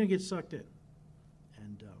 you're going to get sucked in.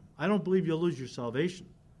 And I don't believe you'll lose your salvation,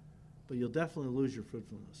 but you'll definitely lose your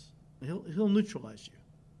fruitfulness. He'll neutralize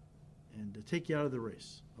you and take you out of the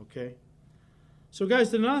race, okay? So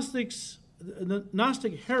guys, the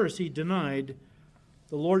Gnostic heresy denied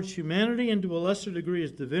the Lord's humanity and to a lesser degree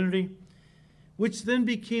his divinity, which then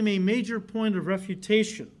became a major point of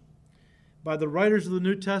refutation by the writers of the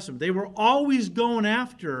New Testament. They were always going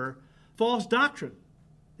after false doctrine.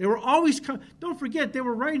 They were always, don't forget, they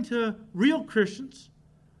were writing to real Christians,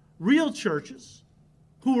 real churches,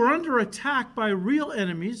 who were under attack by real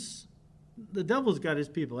enemies. The devil's got his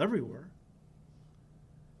people everywhere.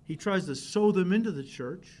 He tries to sow them into the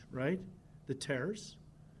church, right? The tares.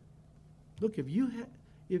 Look,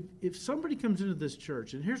 if somebody comes into this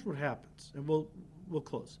church, and here's what happens, and we'll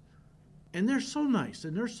close, and they're so nice,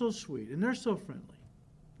 and they're so sweet, and they're so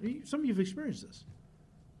friendly. Some of you have experienced this.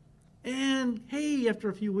 And, hey, after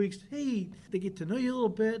a few weeks, hey, they get to know you a little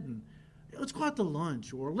bit, and let's go out to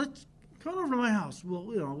lunch, or let's come over to my house.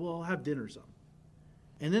 We'll have dinner or something.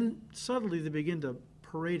 And then suddenly they begin to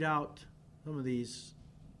parade out some of these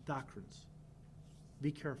doctrines.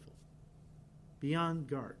 Be careful. Be on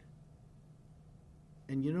guard.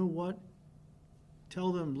 And you know what?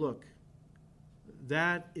 Tell them, look,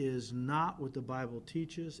 that is not what the Bible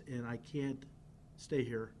teaches, and I can't stay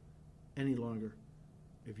here any longer.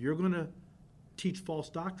 If you're going to teach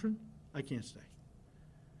false doctrine, I can't stay.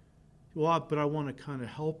 Well, but I want to kind of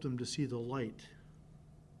help them to see the light.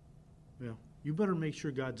 Well, you better make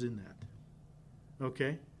sure God's in that.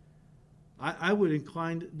 Okay? I would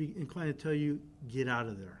be inclined to tell you, get out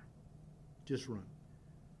of there. Just run.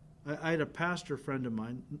 I had a pastor friend of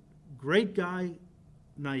mine, great guy,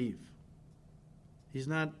 naive. He's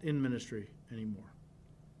not in ministry anymore.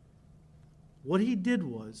 What he did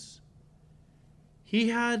was, he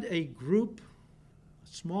had a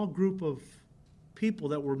small group of people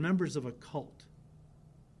that were members of a cult.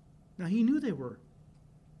 Now, he knew they were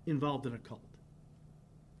involved in a cult.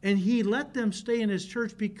 And he let them stay in his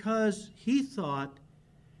church because he thought,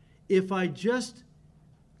 if I just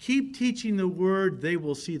keep teaching the word, they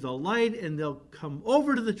will see the light and they'll come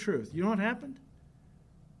over to the truth. You know what happened?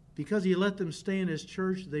 Because he let them stay in his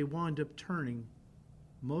church, they wound up turning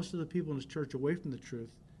most of the people in his church away from the truth,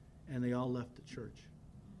 and they all left the church.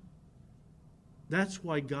 That's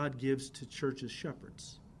why God gives to churches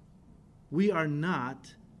shepherds. We are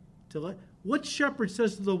not to let... What shepherd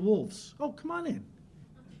says to the wolves, oh, come on in.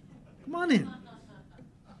 Come on in.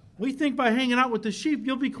 We think by hanging out with the sheep,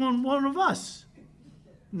 you'll become one of us.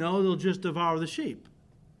 No, they'll just devour the sheep.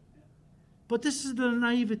 But this is the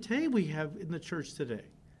naivete we have in the church today.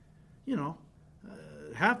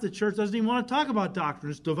 Half the church doesn't even want to talk about doctrine.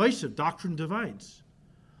 It's divisive. Doctrine divides.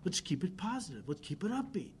 Let's keep it positive. Let's keep it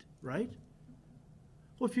upbeat, right?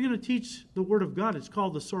 Well, if you're going to teach the Word of God, it's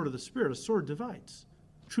called the sword of the Spirit. A sword divides.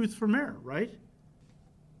 Truth from error, right?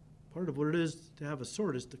 Part of what it is to have a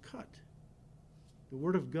sword is to cut. The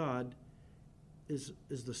Word of God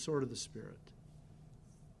is the sword of the Spirit.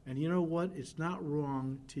 And you know what? It's not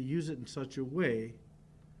wrong to use it in such a way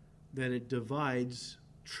that it divides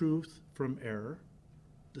truth from error,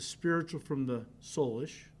 the spiritual from the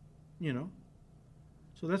soulish,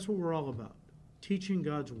 So that's what we're all about, teaching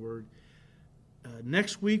God's Word.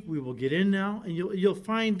 Next week we will get in now, and you'll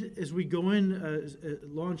find as we go in,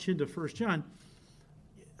 launch into 1 John,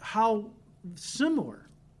 how similar.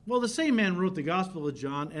 Well, the same man wrote the Gospel of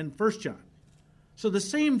John and 1 John. So the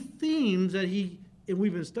same themes that and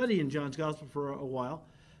we've been studying John's Gospel for a while,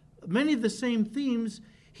 many of the same themes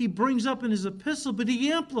he brings up in his epistle, but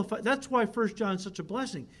he amplifies. That's why 1 John is such a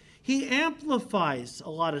blessing. He amplifies a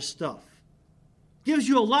lot of stuff. Gives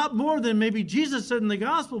you a lot more than maybe Jesus said in the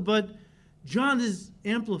Gospel, but John is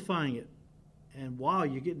amplifying it. And wow,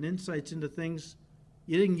 you're getting insights into things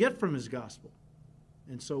you didn't get from his Gospel.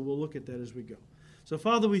 And so we'll look at that as we go. So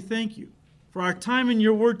Father, we thank you for our time in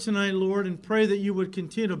your Word tonight, Lord, and pray that you would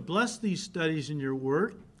continue to bless these studies in your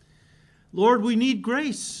Word. Lord, we need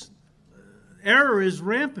grace. Error is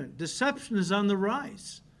rampant. Deception is on the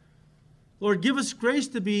rise. Lord, give us grace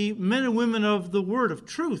to be men and women of the Word, of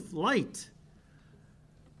truth, light.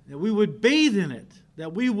 That we would bathe in it.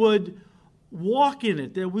 That we would walk in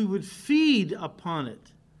it. That we would feed upon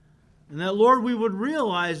it. And that, Lord, we would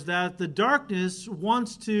realize that the darkness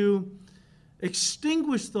wants to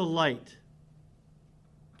extinguish the light.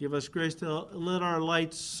 Give us grace to let our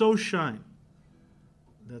light so shine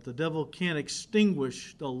that the devil can't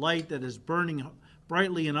extinguish the light that is burning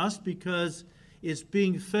brightly in us, because it's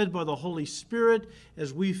being fed by the Holy Spirit.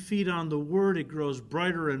 As we feed on the Word, it grows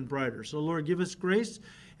brighter and brighter. So, Lord, give us grace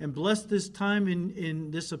and bless this time in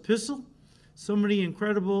this epistle. So many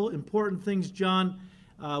incredible, important things John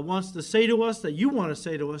wants to say to us, that you want to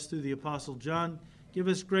say to us through the Apostle John. Give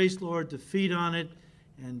us grace, Lord, to feed on it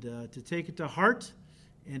and to take it to heart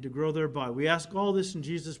and to grow thereby. We ask all this in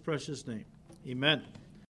Jesus' precious name. Amen.